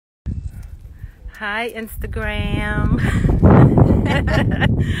Hi, Instagram.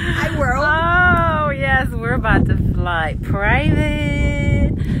 Hi, world. Oh, yes, we're about to fly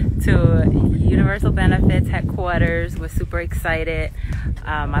private to Universal Benefits headquarters. We're super excited.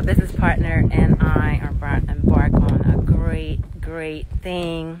 My business partner and I are about to embark on a great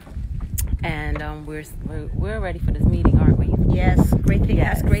thing. And we're ready for this meeting, aren't we? Yes, great thing.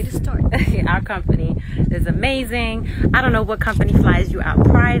 Yes. That's great to start. Our company is amazing. I don't know what company flies you out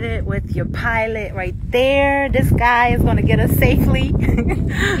private with your pilot right there. This guy is going to get us safely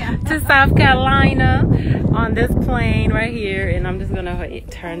to South Carolina on this plane right here. And I'm just going to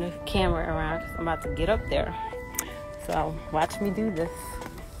turn the camera around because I'm about to get up there. So watch me do this.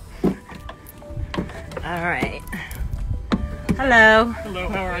 All right. Hello. Hello,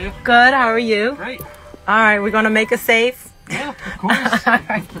 how are you? Good, how are you? Great. All right, we're going to make it safe. Yeah, of course.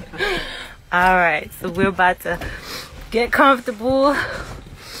 All right, so we're about to get comfortable.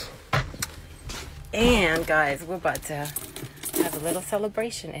 And guys, we're about to have a little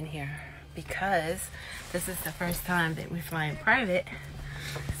celebration in here because this is the first time that we're flying private.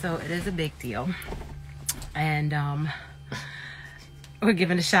 So it is a big deal. And we're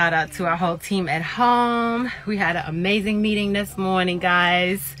giving a shout out to our whole team at home. We had an amazing meeting this morning,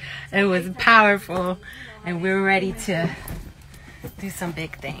 guys. It was powerful and we're ready to do some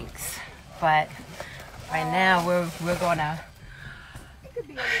big things. But right now we're gonna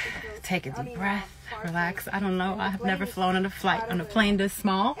take a deep breath, relax. I don't know, I have never flown on a plane this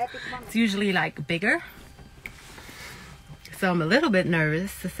small. It's usually like bigger. So I'm a little bit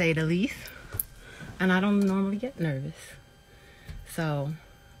nervous, to say the least. And I don't normally get nervous. So,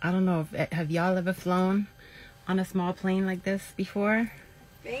 I don't know, have y'all ever flown on a small plane like this before?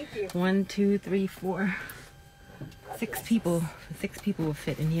 Thank you. 1, 2, 3, 4, 6 people. 6 people will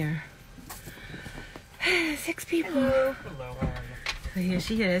fit in here. 6 people. Hello. Hello, how are you? So here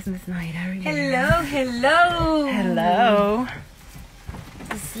she is, Miss Knight. How are you? Hello. Hello.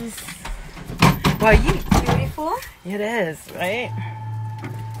 This is Well, you. beautiful. It is, right?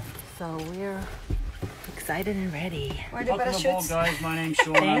 So we're excited and ready. Where the Welcome aboard, parachutes? guys. My name's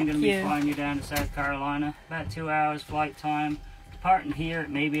Sean. I'm Thank going to be you. flying you down to South Carolina. About 2 hours flight time. Departing here, it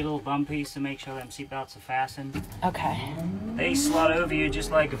may be a little bumpy, so make sure them seatbelts are fastened. Okay. They slot over you just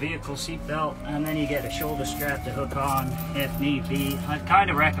like a vehicle seatbelt, and then you get a shoulder strap to hook on if need be. I'd kind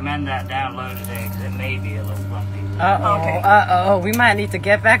of recommend that down low today because it may be a little bumpy. Uh-oh. We might need to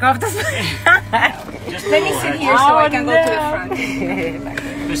get back off this. Just a Let me little sit heads here up. so I can go to the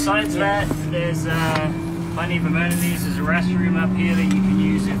front. Besides that, there's plenty of amenities. There's a restroom up here that you can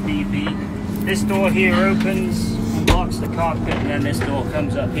use if need be. This door here opens and blocks the cockpit, and then this door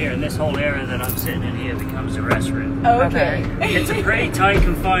comes up here, and this whole area that I'm sitting in here becomes a restroom. Okay. It's a pretty tight,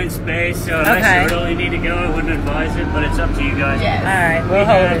 confined space, so unless you really need to go, I wouldn't advise it, but it's up to you guys. Yes. All right, we'll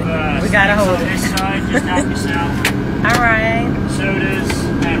hold it. We gotta snacks hold on it. this side, just help yourself. All right. Sodas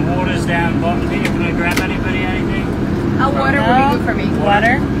and waters down bottom here. Can I grab anybody anything? Water will be good for me.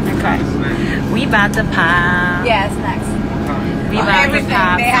 Water? Okay. We about to pop. Yes, next. We about to Everything.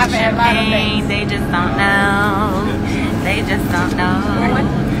 pop They have some a lot of champagne. things. They just don't know. They just don't know.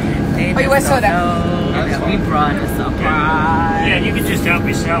 They Oh, you want just don't soda? know that we brought a surprise. Yeah, you can just help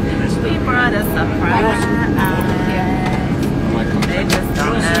yourself with this. We brought a surprise. They just We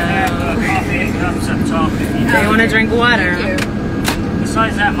don't also have know. coffee and cups up top if you need. They want to drink water. Thank you.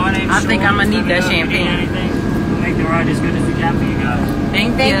 Besides that, my name's I think Sean. I'ma need Let me that know if you need champagne. anything. We'll make the ride as good as we can for you guys.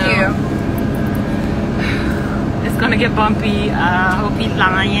 Thank you. It's gonna get bumpy. I hope he's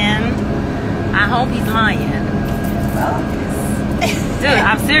lying. I hope he's lying. Dude,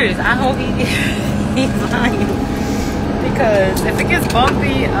 I'm serious. I hope he's lying. Because if it gets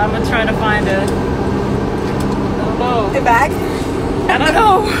bumpy, I'm gonna try to find a The bag? I don't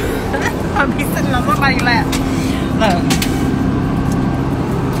know. I'll be sitting on somebody's lap. Look.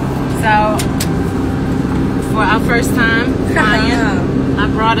 So, for our first time flying, I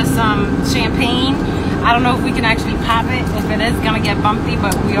brought us some champagne. I don't know if we can actually pop it, if it is gonna get bumpy,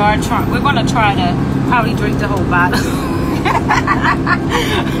 but we're gonna try to probably drink the whole bottle.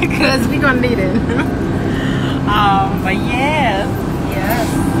 Because we're gonna need it. But yeah. Yes.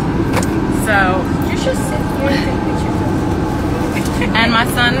 So, You should sit here and take pictures. and my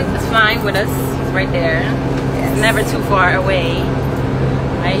son is flying with us. He's right there. Yes. Never too far away.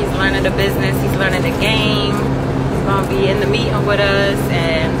 Right? He's learning the business. He's learning the game. He's gonna be in the meeting with us,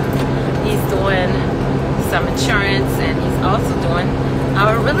 and he's doing some insurance, and he's also doing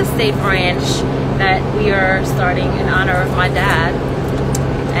our real estate branch that we are starting in honor of my dad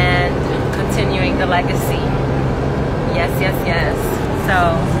and continuing the legacy. Yes.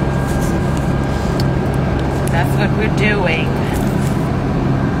 So that's what we're doing.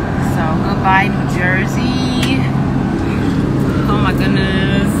 So by New Jersey. Oh my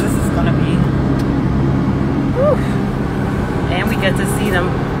goodness, this is gonna be. Whew. And we get to see them.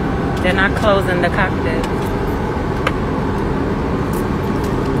 They're not closing the cockpit.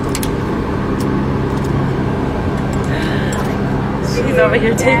 She's over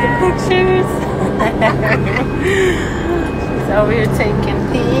here taking pictures. She's over here taking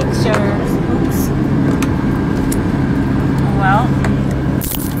pictures. Oops. Well,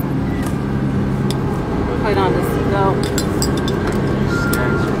 put on the seatbelt.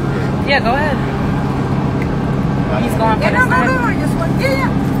 Yeah, go ahead. He's going for the snack.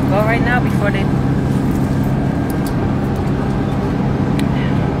 Go right now before they.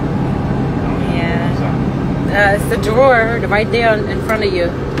 Yeah. It's the drawer right there in front of you.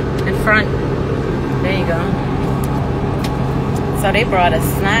 In front. There you go. So they brought us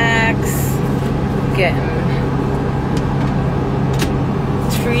snacks. Getting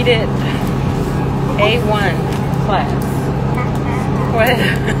treated A1 class. What?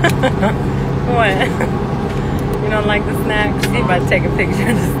 What? You don't like the snacks? You about to take a picture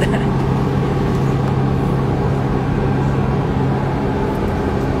of the snack.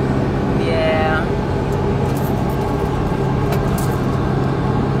 Yeah.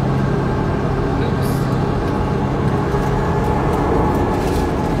 Oops.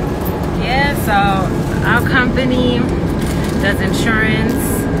 Yeah, so our company does insurance.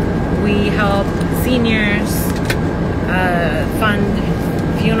 We help seniors fund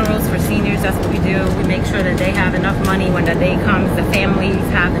funerals for seniors. That's what we do. We make sure that they have enough money when the day comes. The families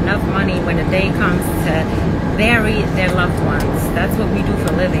have enough money when the day comes to bury their loved ones. That's what we do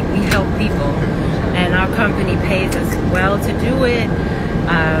for a living. We help people, and our company pays us well to do it.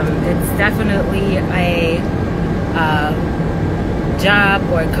 It's definitely a job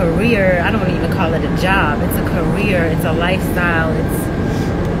or a career. I don't even call it a job. It's a career. It's a lifestyle.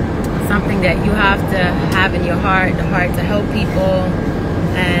 It's something that you have to have in your heart, the heart to help people,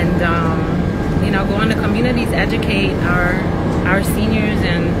 and you know, go into communities, educate our seniors,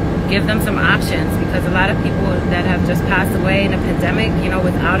 and give them some options, because a lot of people that have just passed away in a pandemic, you know,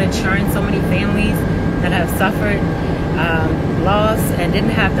 without insurance, so many families that have suffered loss and didn't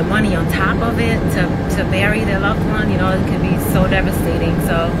have the money on top of it to bury their loved one. You know, it can be so devastating.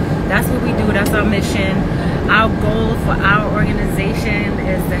 So that's what we do. That's our mission. Our goal for our organization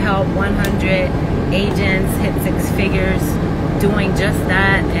is to help 100 agents hit 6 figures doing just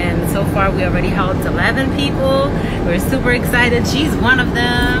that. And so far we already helped 11 people. We're super excited. She's one of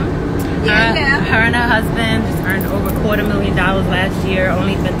them. Her and her husband just earned over $250,000 last year.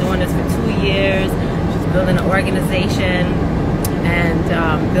 Only been doing this for 2 years. She's building an organization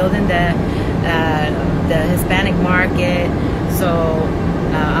and building the Hispanic market. So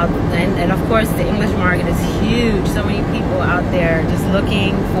and of course the English market is huge. So many people out there just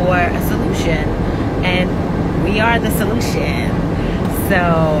looking for a solution, and we are the solution.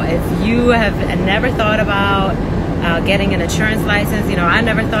 So if you have never thought about getting an insurance license, you know, I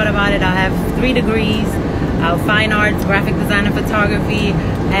never thought about it. I have 3 degrees, fine arts, graphic design and photography,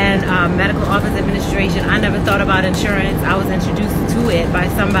 and medical office administration. I never thought about insurance. I was introduced to it by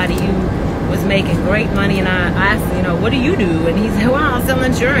somebody who was making great money, and I asked, you know, what do you do? And he said, well, I sell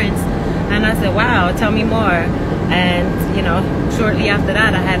insurance. And I said, wow, tell me more. And you know, shortly after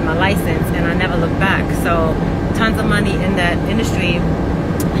that I had my license, and I never looked back. So tons of money in that industry.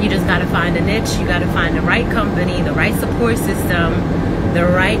 You just got to find a niche. You got to find the right company, the right support system, the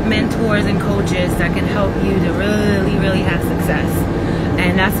right mentors and coaches that can help you to really, really have success.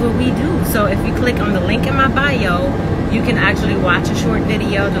 And that's what we do. So if you click on the link in my bio, you can actually watch a short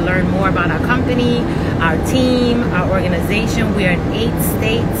video to learn more about our company, our team, our organization. We are in 8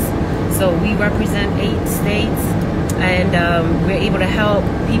 states. So we represent 8 states, and we're able to help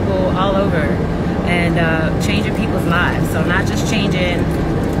people all over and changing people's lives. So not just changing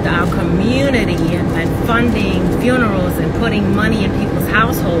our community and funding funerals and putting money in people's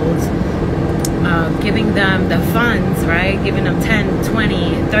households, giving them the funds, right? Giving them $10,000,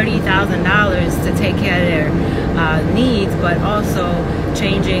 $20,000, $30,000 to take care of their needs, but also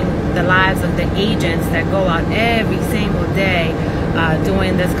changing the lives of the agents that go out every single day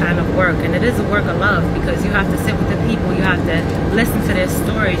doing this kind of work. And it is a work of love, because you have to sit with the people, you have to listen to their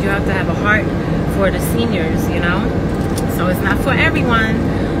stories, you have to have a heart for the seniors, you know. So it's not for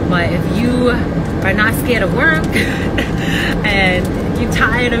everyone, but if you are not scared of work and you're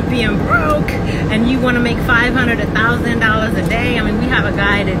tired of being broke and you want to make $500, $1,000 a day. I mean, we have a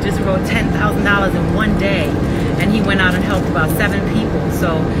guy that just wrote $10,000 in one day, and he went out and helped about 7 people.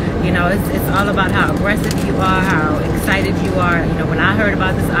 So, you know, it's all about how aggressive you are, how excited you are. You know, when I heard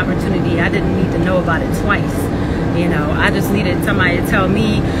about this opportunity, I didn't need to know about it twice. You know, I just needed somebody to tell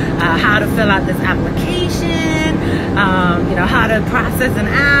me how to fill out this application, you know, how to process an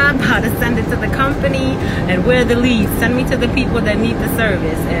app, how to send it to the company, and where the leads. Send me to the people that need the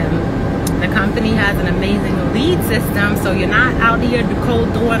service. And the company has an amazing lead system, so you're not out here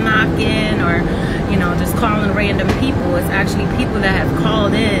cold door knocking or, you know, just calling random people. It's actually people that have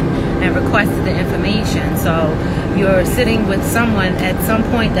called in and requested the information. So you're sitting with someone at some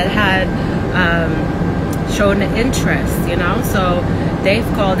point that had shown an interest, you know, so they've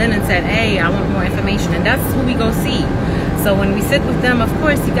called in and said, hey, I want more information, and that's who we go see. So when we sit with them, of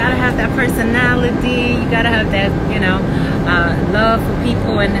course, you gotta have that personality, you gotta have that, you know, love for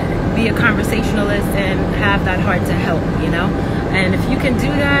people, and be a conversationalist and have that heart to help, you know. And if you can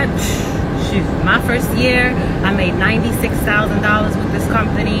do that, shoot, my first year I made $96,000 with this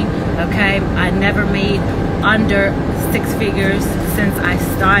company. Okay, I never made under 6 figures since I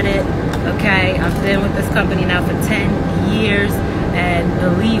started. Okay, I've been with this company now for 10 years, and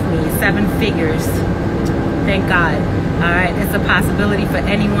believe me, 7 figures, thank God. All right, it's a possibility for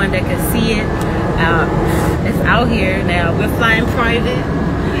anyone that can see it. It's out here now. We're flying private,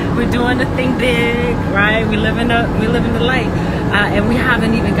 we're doing the thing big, right? We're living the light, and we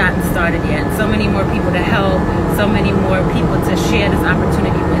haven't even gotten started yet. So many more people to help, so many more people to share this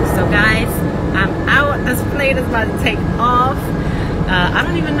opportunity with. So guys, I'm out. This plane is about to take off. I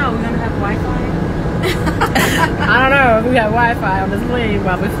don't even know. We're gonna have Wi-Fi. I don't know if we got Wi-Fi on this plane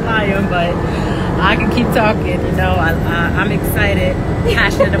while we're flying, but I can keep talking. You know, I'm excited,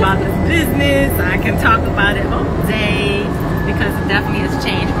 passionate about this business. I can talk about it all day because it definitely has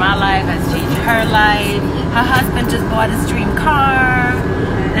changed my life, has changed her life. Her husband just bought his dream car,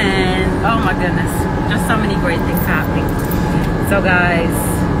 and oh my goodness, just so many great things happening. So guys,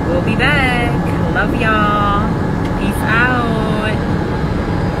 we'll be back. Love y'all. Peace out.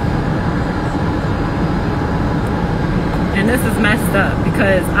 And this is messed up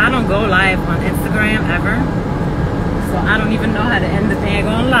because I don't go live on Instagram ever, so I don't even know how to end the thing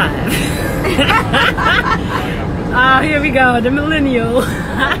on live. Oh, here we go, the millennial.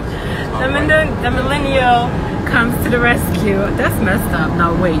 the millennial comes to the rescue. That's messed up.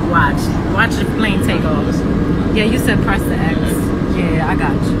 No, wait, watch the plane take off. Yeah, you said press the X. Yeah, I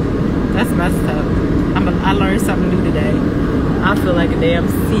got you. That's messed up. I learned something new today. I feel like a damn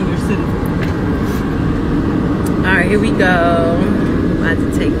senior citizen. All right, here we go. About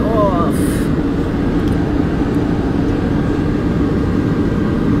to take off.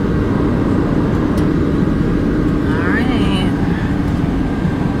 All right.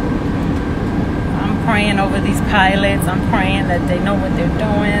 I'm praying over these pilots. I'm praying that they know what they're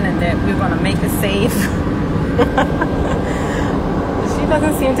doing and that we're gonna make it safe. She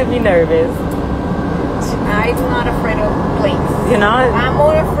doesn't seem to be nervous. I'm not afraid of planes. You know? I'm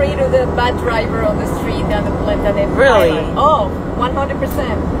more afraid of the bad driver on the street than the plane than the Really? pilot. Oh,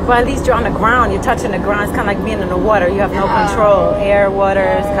 100%. Well, at least you're on the ground. You're touching the ground. It's kind of like being in the water. You have no control. Air, water.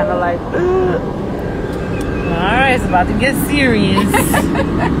 It's kind of like... All right, it's about to get serious.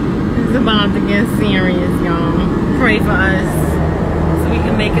 It's about to get serious, y'all. Pray for us so we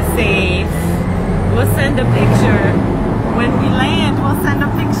can make it safe. We'll send a picture. When we land, we'll send a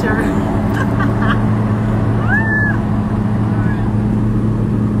picture.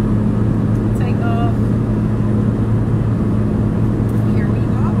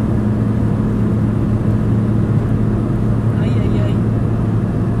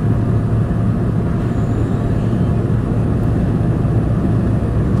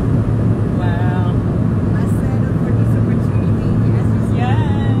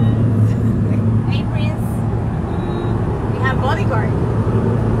 Bodyguard.